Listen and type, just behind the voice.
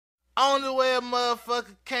Only way a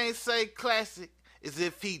motherfucker can't say classic is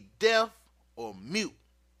if he deaf or mute.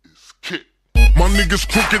 It's Ket. My niggas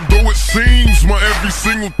crooked though it seems. My every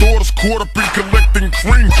single thought is caught up in collecting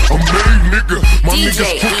cream. I'm made, nigga. My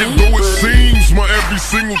niggas crooked though it seems. My every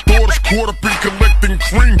single thought is caught up in collecting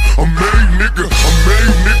cream. I'm made, nigga. I'm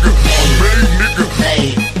made, nigga. I'm made, nigga.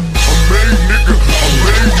 I'm made, nigga. I'm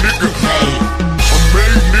made, nigga. I'm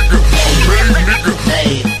made, nigga. I'm made, nigga. I'm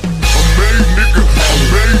made, nigga. I'm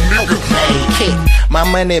made, nigga. Ket. My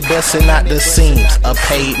money bustin' out the seams, a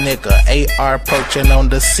paid nigga. AR approaching on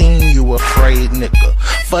the scene, you afraid nigga.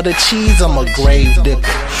 For the cheese, I'm a grave digger.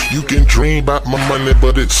 You can dream about my money,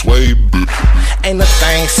 but it's way big. Ain't a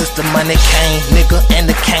thing since the money came, nigga, and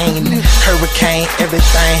the cane. Hurricane,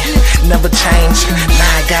 everything, never change.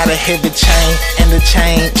 Now I got a heavy chain and the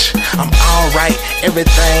change. I'm alright,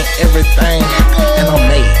 everything, and I'm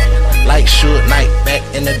made. Like Suge Knight back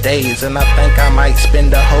in the days, and I think I might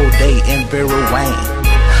spend the whole day in Vera Wayne.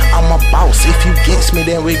 I'm a boss, if you gets me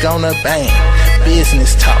then we gonna bang.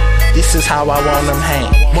 Business talk, this is how I want them hang.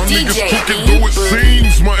 My niggas crooked though it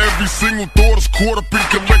seems. My every single thought is caught up in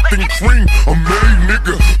collecting cream. I'm made,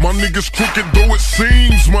 nigga. My niggas crooked though it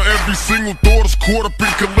seems. My every single thought is caught up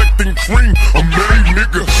in collecting cream. I'm made,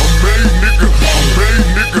 nigga. I'm made, nigga. I'm made,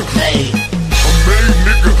 nigga. I'm made,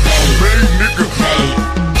 nigga. I'm made, nigga.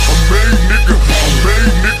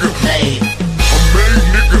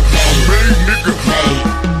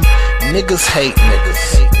 Niggas hate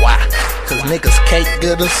niggas. Why? Cause niggas cake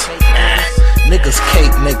getters? Nah, niggas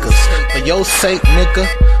cake niggas. For your sake, nigga,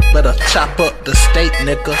 better chop up the steak,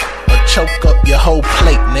 nigga, or choke up your whole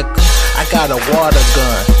plate, nigga. I got a water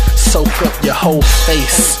gun, soak up your whole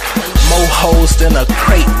face. More hoes than a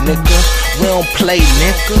crate, nigga. We don't play,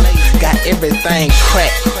 nigga. Got everything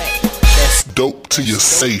cracked. That's dope to your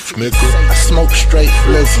safe, nigga. I smoke straight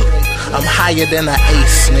blizzard. I'm higher than an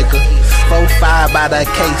ace, nigga. 4-5 by the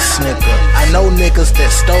case, nigga. I know niggas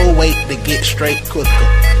that stole weight to get straight quicker.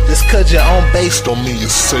 Just cause you're on base don't mean you're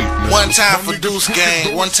safe, nigga. One time for Deuce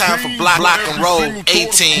Gang, one time for Block and Roll.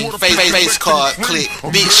 18, face card, click.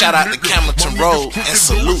 Big shout out to Camerton Road. And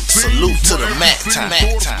salute to the Mac time.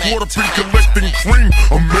 Caught up in collecting cream.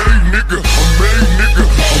 I'm made, nigga. I'm made, nigga.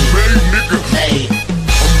 I'm made, nigga. I'm made,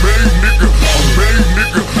 nigga. I'm made,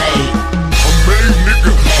 nigga. I'm made,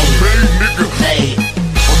 nigga. I'm made, nigga. I'm made, nigga.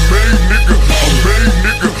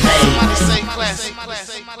 Somebody say classic.